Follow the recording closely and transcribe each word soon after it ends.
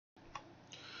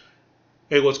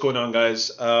Hey, what's going on, guys?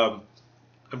 I'm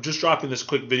just dropping this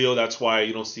quick video. That's why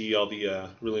you don't see all the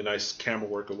really nice camera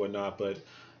work or whatnot. But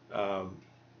um,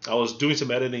 I was doing some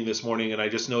editing this morning, and I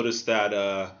just noticed that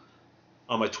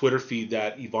on my Twitter feed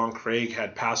that Yvonne Craig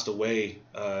had passed away.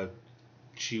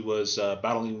 She was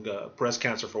battling breast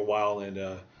cancer for a while,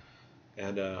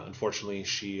 and unfortunately,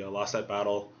 she lost that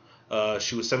battle.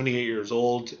 She was 78 years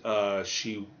old. Um,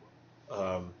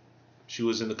 she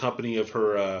was in the company of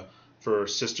her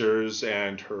sisters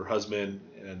and her husband.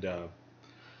 And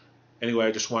anyway,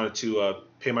 I just wanted to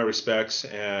pay my respects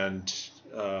and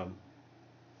um,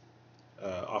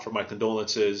 offer my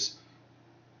condolences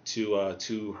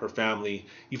to her family.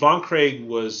 Yvonne Craig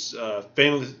was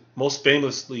most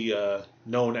famously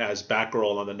known as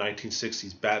Batgirl on the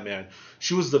 1960s Batman.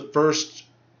 She was the first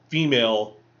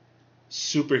female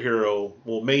superhero,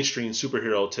 well, mainstream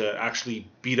superhero, to actually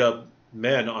beat up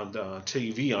men on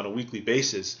TV on a weekly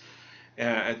basis.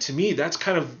 And to me, that's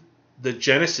kind of the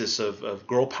genesis of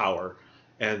girl power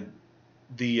and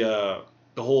the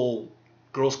whole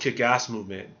girls kick ass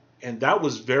movement. And that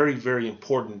was very, very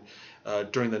important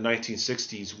during the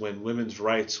 1960s when women's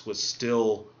rights was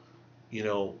still,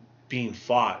 being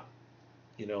fought.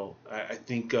 I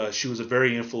think she was a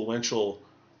very influential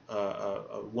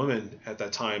woman at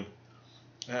that time.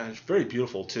 And it's very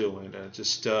beautiful too, and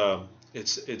just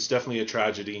it's definitely a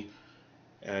tragedy,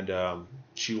 and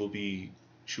she will be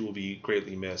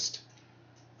greatly missed.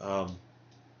 Um,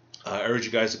 I urge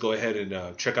you guys to go ahead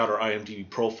and check out her IMDb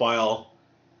profile,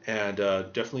 and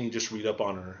definitely just read up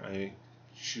on her.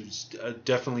 She was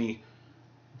definitely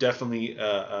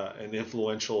an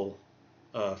influential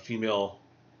female,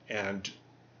 and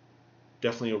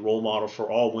definitely a role model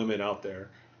for all women out there.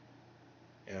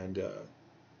 And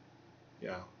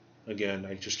yeah, again,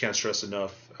 I just can't stress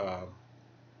enough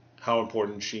how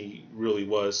important she really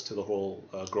was to the whole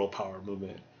girl power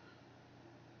movement.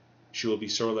 She will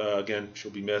be again.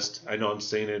 She'll be missed. I know I'm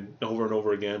saying it over and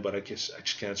over again, but I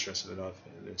just can't stress it enough.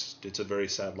 And it's a very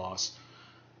sad loss.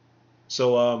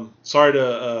 So sorry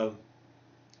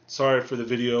for the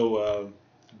video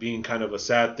being kind of a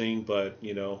sad thing, but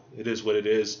it is what it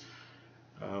is.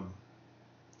 Um,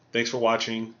 Thanks for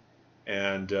watching,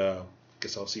 and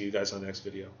guess I'll see you guys on the next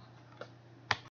video.